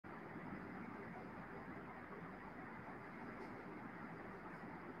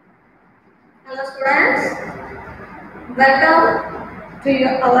Hello students, welcome to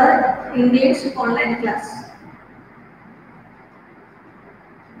our English online class.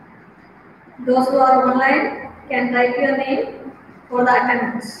 Those who are online can type your name for the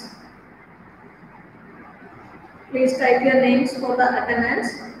attendance. Please type your names for the attendance.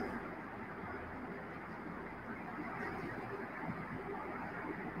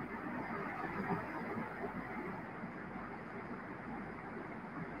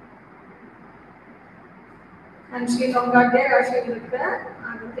 And she got there or she will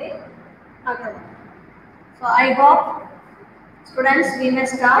So I hope students we may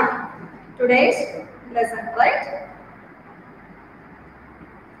start today's lesson, right?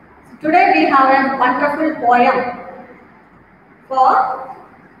 So today we have a wonderful poem for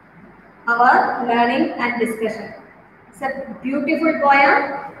our learning and discussion. It's a beautiful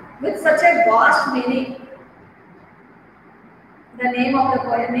poem with such a vast meaning. The name of the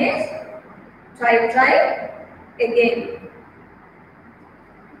poem is Try Again.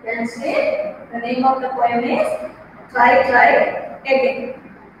 You can see the name of the poem is Try Again.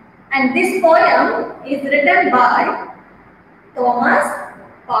 And this poem is written by Thomas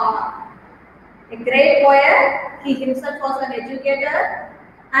Palmer, a great poet. He himself was an educator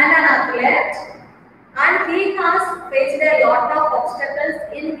and an athlete, and he has faced a lot of obstacles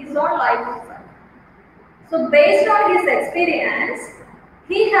in his own life. So based on his experience,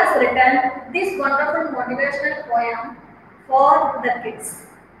 he has written this wonderful motivational poem for the kids.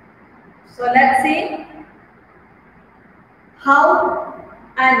 So let's see how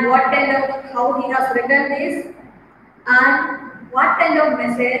and what kind of how he has written this and what kind of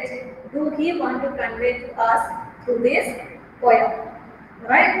message do he want to convey to us through this poem,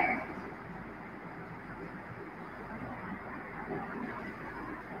 right?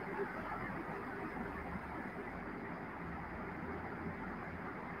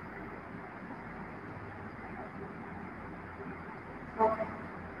 Okay.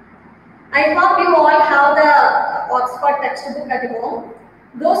 I hope you all have the Oxford textbook at home.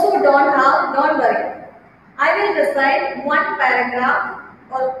 Those who don't have, don't worry. I will recite one paragraph,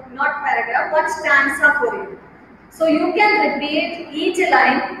 or not paragraph, one stanza for you. So you can repeat each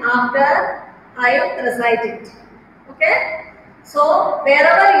line after I recite it. Okay? So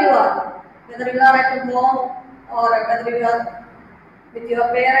wherever you are, whether you are at home or whether you are with your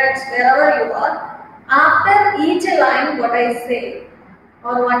parents, wherever you are, after each line what I say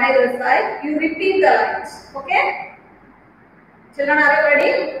or what I recite, you repeat the lines. Okay? Children, are you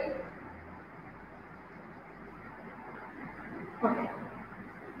ready? Okay.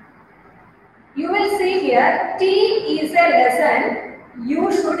 You will see here, T is a lesson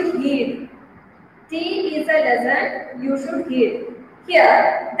you should heed. T is a lesson you should heed.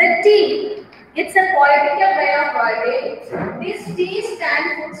 Here, the T, it's a poetical way of writing. This T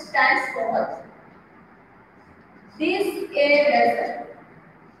stands for this a lesson.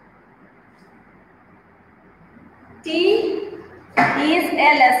 T is a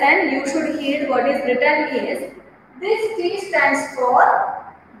lesson you should heed. What is written is, this T stands for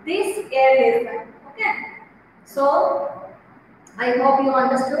this a lesson. Okay. So I hope you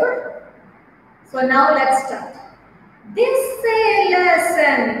understood. So now let's start. This a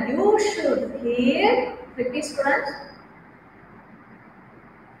lesson you should heed. Repeat, students.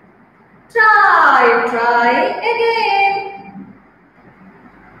 Try again.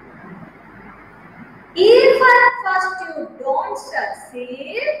 If at first you don't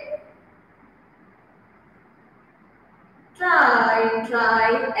succeed, try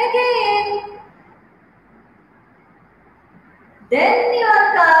again. Then your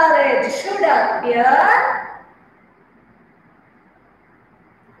courage should appear.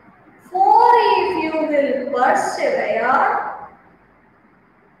 For if you will persevere,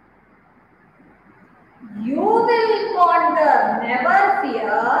 you will ponder, never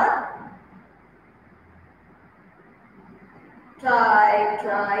fear.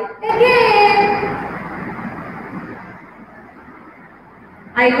 Try again.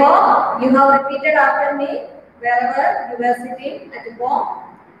 I hope you have repeated after me wherever you were sitting at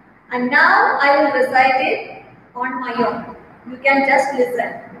home. And now I will recite it on my own. You can just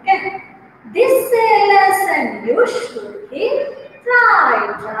listen. Okay? This is a lesson you should heed.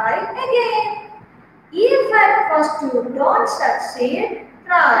 Try again. If at first you don't succeed,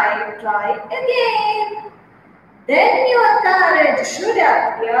 try again. Then your courage should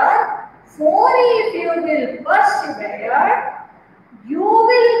appear, for if you will persevere, you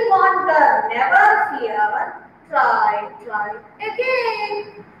will conquer, never fear. Try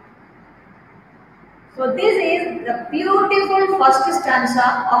again. So this is the beautiful first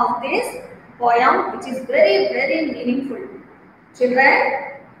stanza of this poem, which is very meaningful.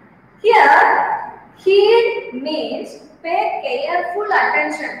 Children, Here, heed means pay careful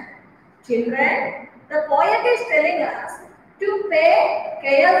attention. Children, the poet is telling us to pay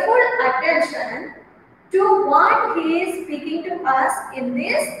careful attention to what he is speaking to us in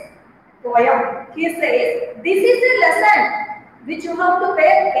this poem. He says, this is a lesson which you have to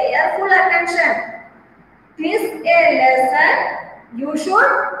pay careful attention. This is a lesson you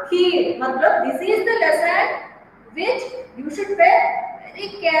should heed. Matlab, this is the lesson which you should pay very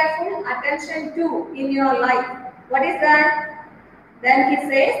careful attention to in your life. What is that? Then he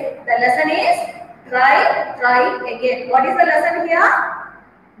says, the lesson is try again. What is the lesson here?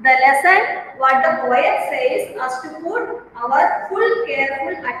 The lesson, what the poet says us to put our full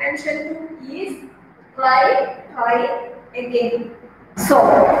careful attention to is try again. So,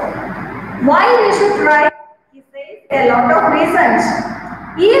 why we should try? He says a lot of reasons.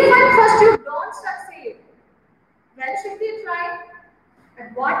 Even first you don't succeed, when should we try?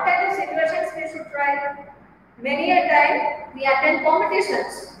 At what kind of situations we should try? Many a time we attend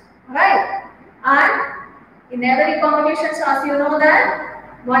competitions, right? And in every competitions, as you know that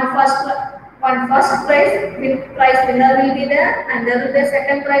one first prize winner will be there, and there will be a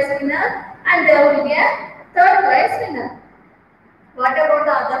second prize winner, and there will be a third prize winner. What about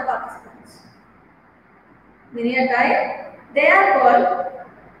the other participants? Many a time they are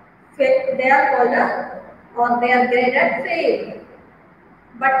graded failed.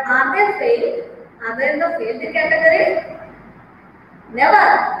 But are they failed? Are they in the failed category?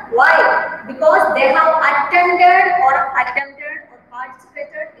 Never. Why? Because they have attempted or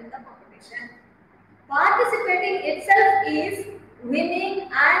participated in the competition. Participating itself is winning,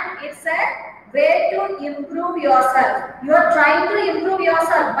 and it's a way to improve yourself. You are trying to improve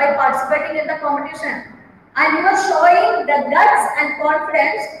yourself by participating in the competition. And you are showing the guts and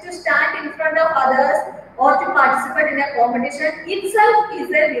confidence to stand in front of others or to participate in a competition itself is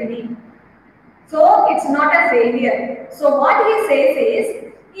a winning. So it's not a failure. So what he says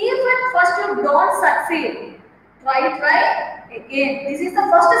is, even first you don't succeed, try again. This is the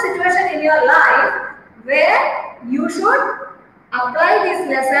first situation in your life where you should apply this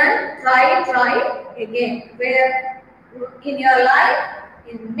lesson, try again. Where in your life,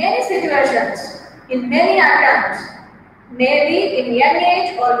 in many situations, in many attempts, maybe in young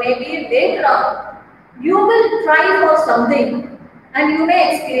age or maybe later on, you will try for something and you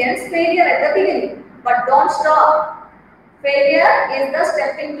may experience failure at the beginning. But don't stop. Failure is the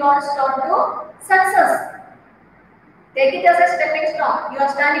stepping stone to success. Take it as a stepping stone. You are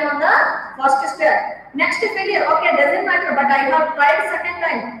standing on the first step. Next failure, okay, doesn't matter, but I have tried second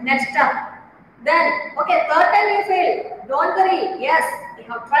time. Next step. Then, okay, third time you failed. Don't worry. Yes, you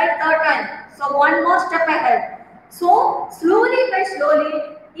have tried third time. So one more step ahead. So slowly by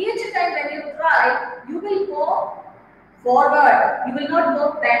slowly, each time when you try, you will go forward. You will not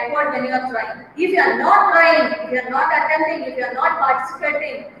go backward when you are trying. If you are not trying, if you are not attempting, if you are not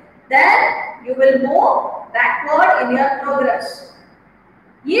participating, then you will move backward in your progress.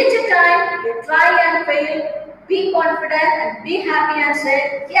 Each time you try and fail, be confident and be happy and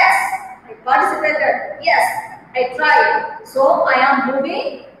say, yes, I participated. Yes, I tried. So I am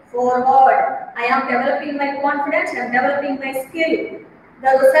moving forward. I am developing my confidence. I am developing my skill. The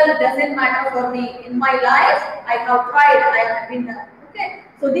result doesn't matter for me. In my life, I have tried. I am a winner. Okay.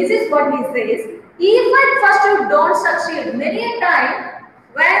 So this is what he says. Even first you don't succeed. Many a time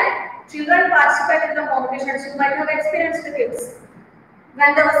when children participate in the competitions, you might have experienced it.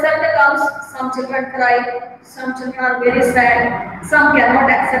 When the result comes, some children cry, some children are very sad, some cannot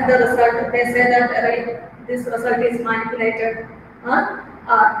accept the result. They say that this result is manipulated.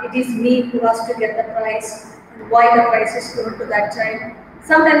 It is me who has to get the prize. Why the prize is given to that child?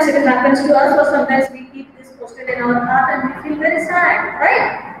 Sometimes it happens to us, or sometimes we keep this posted in our heart and we feel very sad,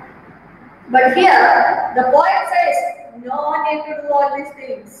 right? But here, the poet says, no need to do all these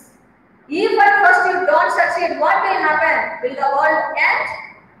things. If at first you don't succeed, what will happen? Will the world end?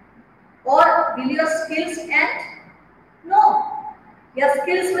 Or will your skills end? No. Your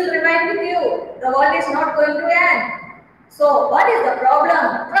skills will remain with you. The world is not going to end. So, what is the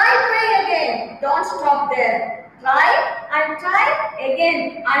problem? Try again. Don't stop there. Try and try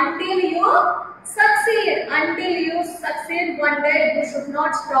again until you succeed. Until you succeed one day, you should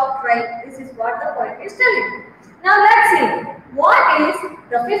not stop trying. This is what the poet is telling. Now, let's see. What is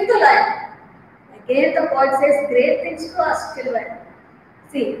the fifth line? Again, the poet says great things to us, children.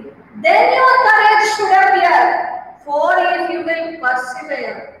 See, then your courage should appear, for if you will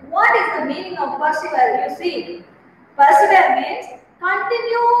persevere. What is the meaning of persevere? You see, persevere means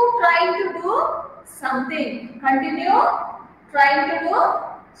continue trying to do something. Continue trying to do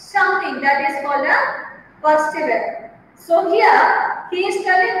something. That is called a persevere. So here he is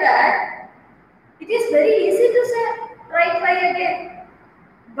telling that it is very easy to say try again,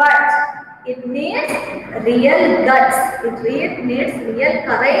 but it needs real guts. It needs real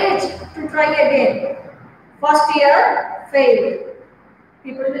courage to try again. First year failed.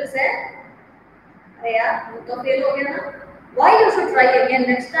 People will say, "Arey yaar, you to fail ho gaya na? Why you should try again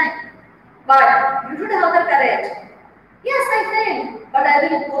next time?" But you should have the courage. Yes, I failed, but I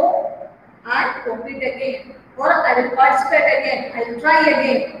will go and compete again, or I will participate again. I will try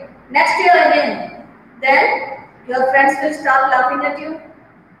again. Next year again. Then your friends will start laughing at you.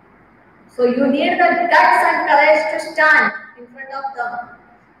 So you need the guts and courage to stand in front of them.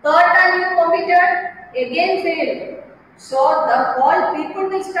 Third time you competed, again failed. So the whole people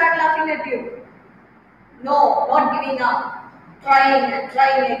will start laughing at you. No, not giving up. Trying and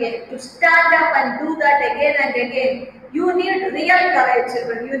trying again. To stand up and do that again and again. You need real courage,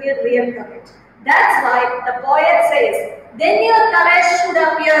 children. You need real courage. That's why the poet says, then your courage should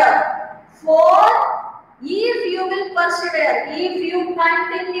appear. For if you will persevere, if you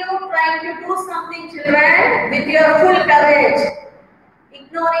continue trying to do something, children, with your full courage,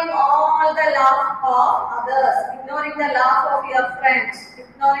 ignoring all the laugh of others, ignoring the laugh of your friends,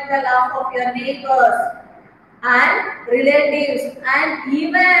 ignoring the laugh of your neighbors and relatives, and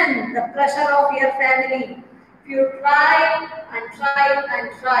even the pressure of your family. If you try and try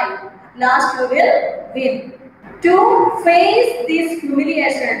and try, at last you will win. To face these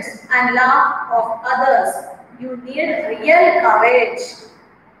humiliations and laugh of others, you need real courage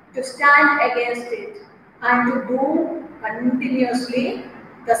to stand against it and to do continuously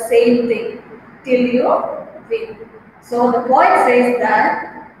the same thing till you win. So the poet says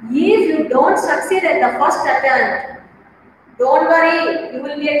that if you don't succeed at the first attempt, don't worry, you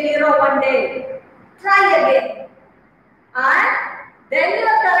will be a hero one day. Try again. And then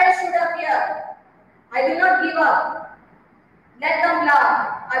your courage should appear. I will not give up. Let them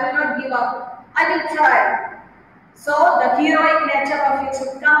laugh. I will not give up. I will try. So the heroic nature of you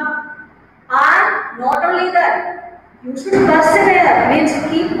should come. And not only that, you should persevere. Means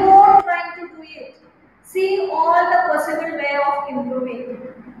keep on trying to do it. See all the possible way of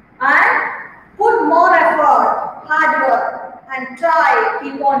improving. And put more effort, hard work, and try,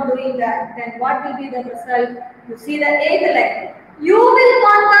 keep on doing that. Then what will be the result? You see the 8th line. You will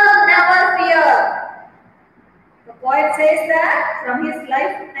conquer, never fear. The poet says that from his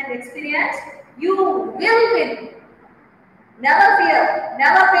life and experience, you will win. Never fear.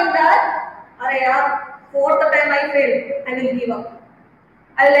 Never think that, arey yaar, 4th time I failed, I will give up.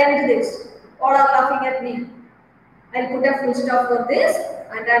 I will end this. All are laughing at me. I will put a full stop for this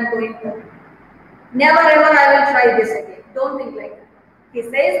and I am going home. Never ever I will try this again. Don't think like that. He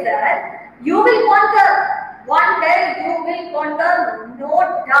says that you will conquer. One day you will conquer,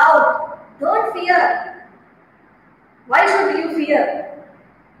 no doubt. Don't fear. Why should you fear?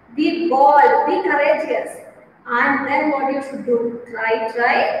 Be bold, be courageous. And then what you should do? Try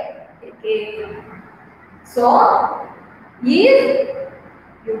again. So, if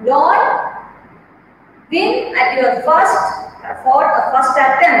you don't win at your first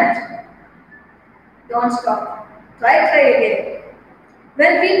attempt, don't stop. Try again.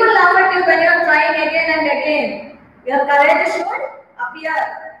 When people laugh at you when you are trying again and again, your courage should appear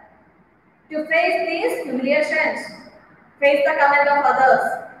to face these humiliations, face the comment of others,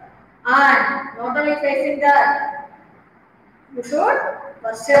 and not only facing that, you should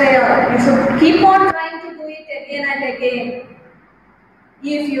persevere. You should keep on trying to do it again and again.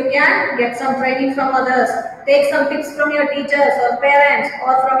 If you can, get some training from others, take some tips from your teachers or parents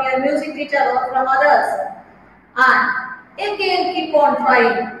or from your music teacher or from others, and again keep on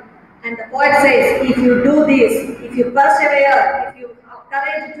trying. And the poet says, if you do this, if you persevere, if you have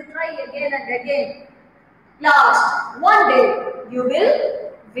courage to try again and again, last one day you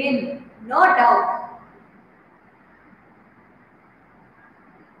will win, no doubt.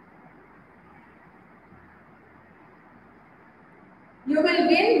 You will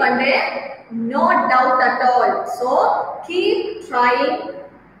win one day, no doubt at all. So keep trying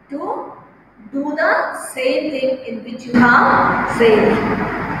to do the same thing in which you have failed.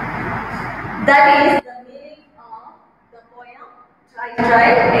 That is the meaning of the poem Try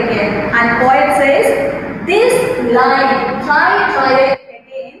Again. And poet says this line, try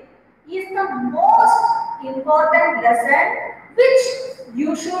again, is the most important lesson which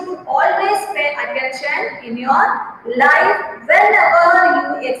you should always pay attention in your life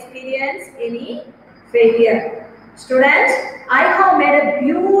whenever you experience any failure. Students, I have made a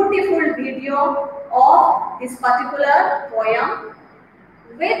beautiful video of this particular poem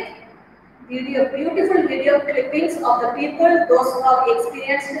with beautiful video clippings of the people, those who have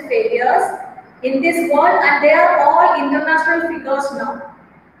experienced failures, in this world, and they are all international figures now.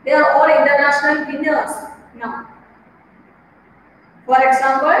 They are all international winners now. For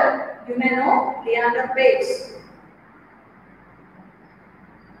example, you may know Leander Paes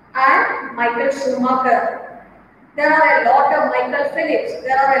and Michael Schumacher. There are a lot of Michael Phillips.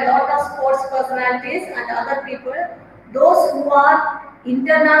 There are a lot of sports personalities and other people, those who are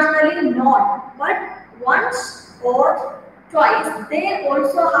internationally known, but once or twice they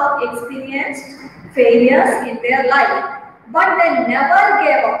also have experienced failures in their life, but they never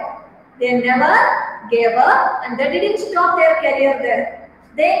gave up. They never gave up, and they didn't stop their career there.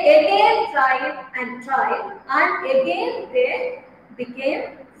 They again tried and tried, and again they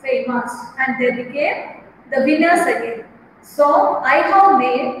became famous, and they became the winners again. So I have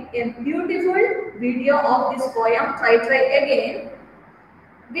made a beautiful video of this poem, Try Try Again,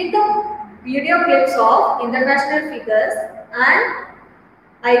 with the video clips of international figures, and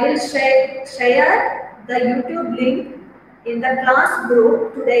I will share the YouTube link in the class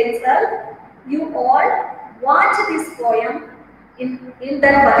group today itself. You all watch this poem in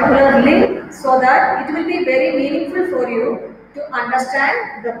that particular link, so that it will be very meaningful for you to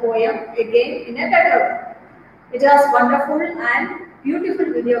understand the poem again in a better way. It has wonderful and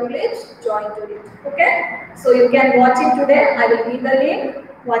beautiful video clips joined to it. Okay, so you can watch it today. I will give the link.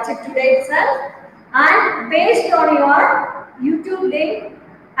 Watch it today itself, and based on your YouTube link,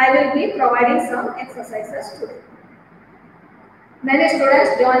 I will be providing some exercises today. Many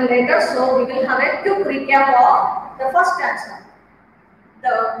students join later, so we will have a quick recap of the first answer.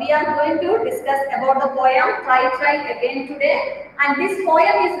 We are going to discuss about the poem Try Try Again today, and this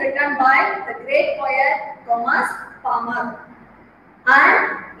poem is written by the great poet Thomas Palmer.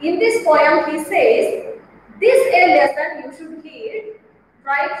 And in this poem he says, this a lesson you should heed,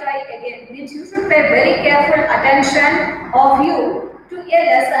 try again. Means you should pay very careful attention of you to a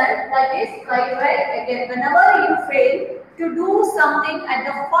lesson that is try again. Whenever you fail to do something at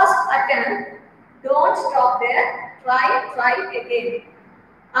the first attempt, don't stop there, try again.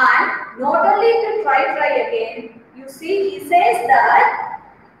 And not only to try again, you see he says that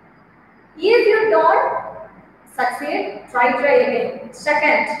if you don't succeed, try again.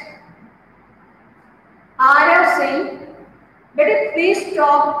 Second, Arav Singh, better please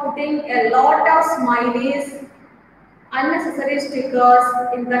stop putting a lot of smileys, unnecessary stickers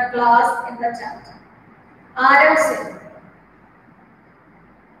in the class, in the chat. Arav Singh,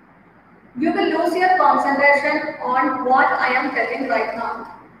 you will lose your concentration on what I am telling right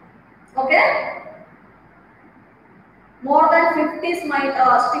now. Okay? More than 50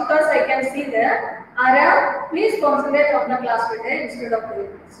 stickers I can see there. Arav, please concentrate on the class today instead of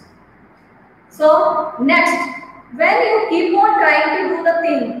doing this. So, next, when you keep on trying to do the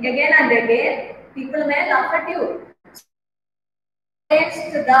thing again and again, people may laugh at you.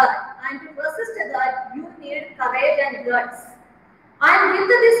 Against that, and to persist that, you need courage and guts. And with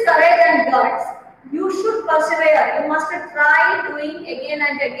this courage and guts, you should persevere. You must try doing again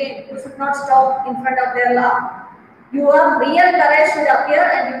and again. You should not stop in front of their love. Your real courage should appear,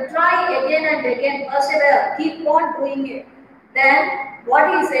 and you try again and again, persevere, keep on doing it. Then what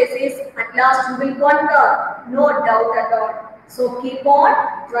he says is, at last you will conquer, no doubt at all. So keep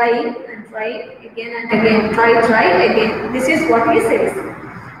on trying and try again and again, try again. This is what he says.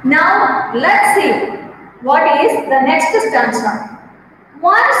 Now let's see what is the next stanza.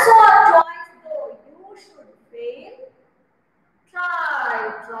 Once or twice though you should fail,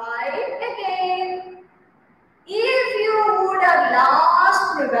 try again. If you would have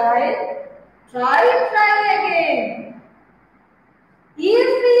lost prevail, try again. If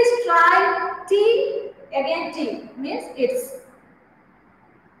we strive T means it's.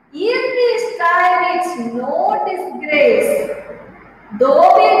 If we strive, it's no disgrace.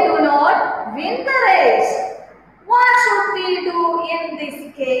 Though we do not win the race, what should we do in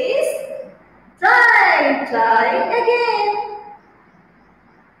this case? Try again.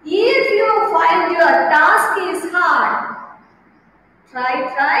 If you find your task is hard, try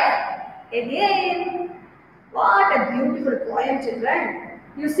again. What a beautiful poem, children.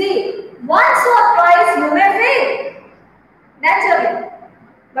 You see, once or twice you may fail, naturally.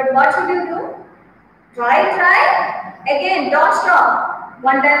 But what should you do? Try again, don't stop.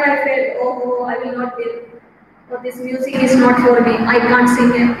 One time I failed, oh, I will not win. Oh, this music is not for me. I can't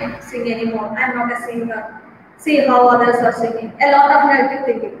sing anymore. I am not a singer. See how others are singing. A lot of negative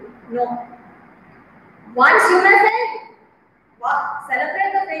thinking. No. Once you may fail,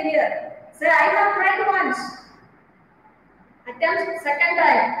 celebrate the failure. Say, I have tried once. Attempt second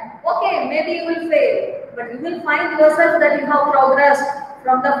time. Okay, maybe you will fail, but you will find yourself that you have progressed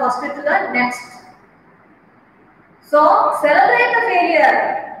from the first to the next. So, celebrate the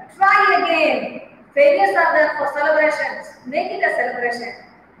failure. Try again. Failures are there for celebrations. Make it a celebration.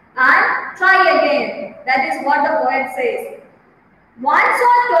 And try again. That is what the poet says. Once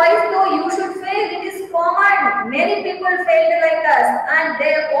or twice though you should fail, it is common. Many people failed like us and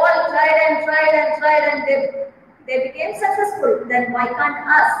they all tried and tried and tried and they became successful. Then why can't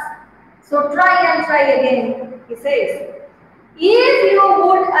us? So try and try again, he says. If you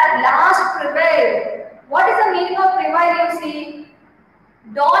would at last prevail, what is the meaning of prevail, you see?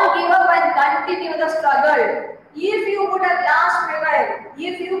 Don't give up and continue the struggle. If you would at last prevail,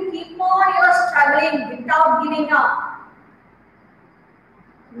 if you keep on your struggling without giving up,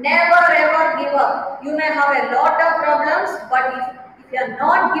 never ever give up. You may have a lot of problems, but if you are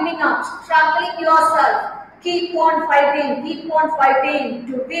not giving up, struggling yourself, keep on fighting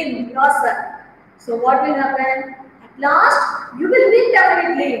to win yourself. So what will happen? At last, you will win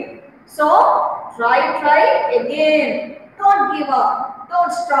definitely. So try again. Don't give up.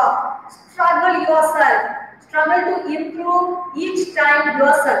 Don't stop. Struggle yourself. Struggle to improve each time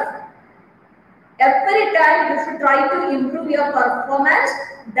yourself. Every time you should try to improve your performance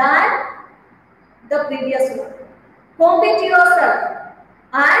than the previous one. Compete yourself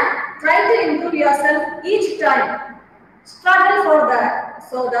and try to improve yourself each time. Struggle for that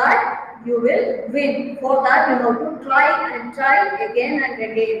so that you will win. For that you have to try and try again and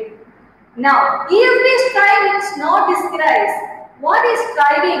again. Now, if we strive, it's not disgrace. What is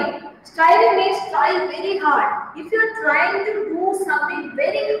striving? Striving means try very hard. If you are trying to do something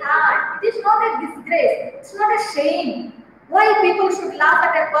very hard, it is not a disgrace. It's not a shame. Why people should laugh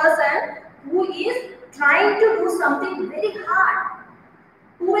at a person who is trying to do something very hard?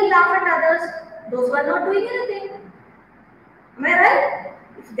 Who will laugh at others? Those who are not doing anything. Am I right?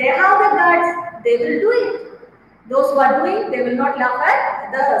 If they have the guts, they will do it. Those who are doing, they will not laugh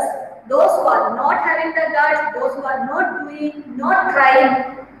at others. Those who are not having the guts, those who are not doing, not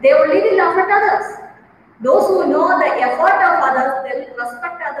trying, they only will laugh at others. Those who know the effort of others, they will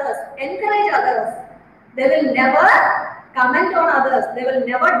respect others, encourage others. They will never comment on others. They will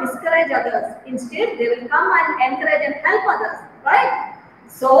never discourage others. Instead, they will come and encourage and help others. Right?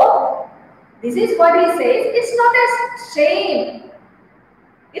 So, this is what he says. It's not a shame.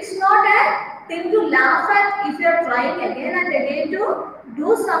 It's not a thing to laugh at if you are trying again and again to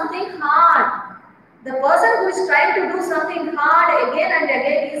do something hard. The person who is trying to do something hard again and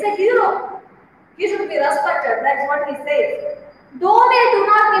again is a hero. He should be respected. That's what he says. Though they do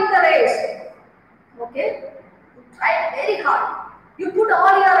not win the race. Okay? You try very hard. You put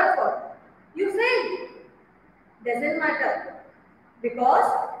all your effort. You fail. Doesn't matter.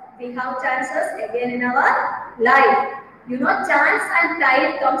 Because we have chances again in our life. You know, chance and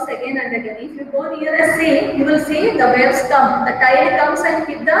tide comes again and again. If you go near a sea, you will see the waves come. The tide comes and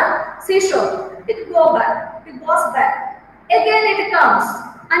hit the seashore. It goes back. It goes back. Again it comes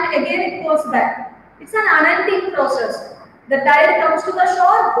and again it goes back. It's an unending process. The tide comes to the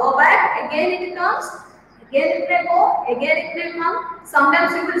shore, go back, again it comes, again it may go, again it may come.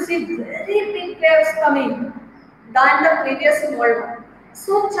 Sometimes you will see very big waves coming than the previous small one.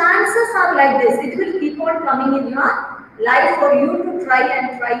 So chances are like this. It will keep on coming in your life for you to try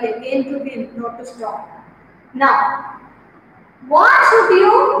and try again to win, not to stop. Now, what should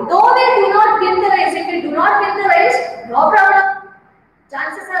you, though they do not win the race, if you do not win the race, no problem.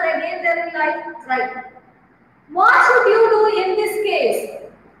 Chances are again there in life, try. What should you do in this case?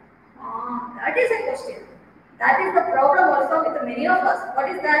 That is a question. That is the problem also with many of us. What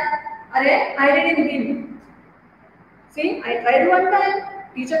is that? Array, I didn't win. See, I tried one time.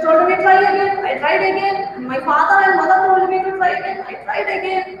 Teacher told me try again. I tried again. My father and mother told me to try again. I tried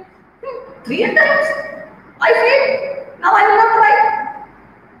again. 3 times. I failed. Now I will not try.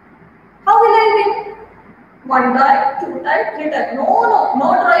 How will I win? 1 time, 2 times, 3 times. No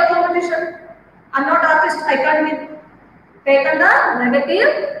try competition. I'm not artist. I can't win. Taken the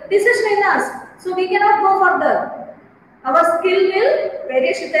negative decision in us. So we cannot go further. Our skill will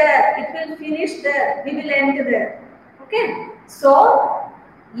perish there. It will finish there. We will end there. Okay. So,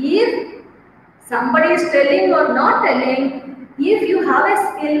 if somebody is telling or not telling, if you have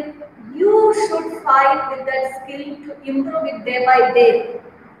a skill, you should fight with that skill to improve it day by day.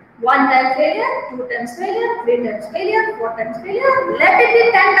 1 time failure, 2 times failure, 3 times failure, 4 times failure. Let it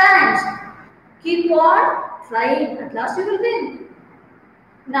be 10 times. Keep on trying. At last you will win.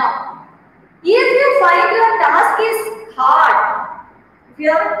 Now, if you find your task is hard, if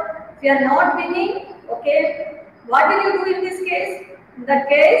you are not winning, okay, what will you do in this case? In that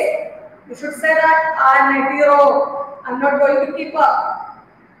case, you should say that I am a hero. I am not going to keep up.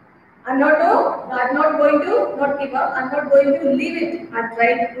 I am not going to not give up. I am not going to leave it. I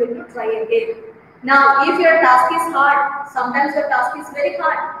am going to try again. Now, if your task is hard, sometimes your task is very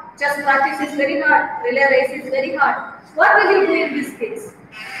hard, chess practice is very hard, relay race is very hard, what will you do in this case?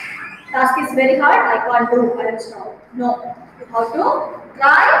 Task is very hard, I can't do, I will stop. No, you have to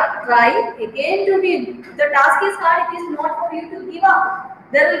try again to win. If the task is hard, it is not for you to give up.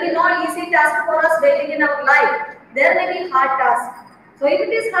 There will be no easy task for us waiting in our life. There may be hard task. So if it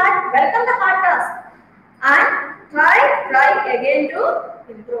is hard, welcome the hard task and try again to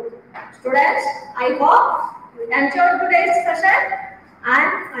improve. Students, I hope you enjoyed today's session and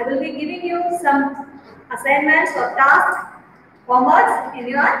I will be giving you some assignments or tasks, homeworks in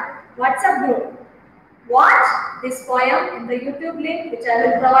your WhatsApp group. Watch this poem in the YouTube link which I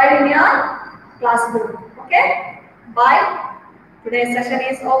will provide in your class group. Okay? Bye. Today's session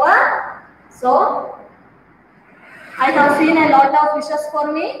is over. So, I have seen a lot of wishes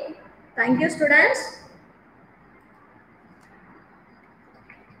for me. Thank you, students.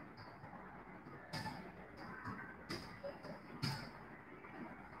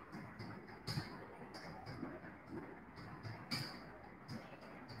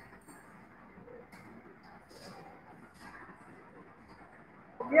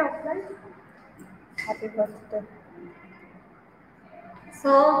 Happy birthday.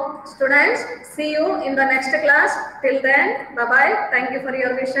 So, students, see you in the next class. Till then, bye-bye. Thank you for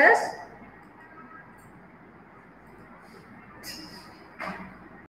your wishes.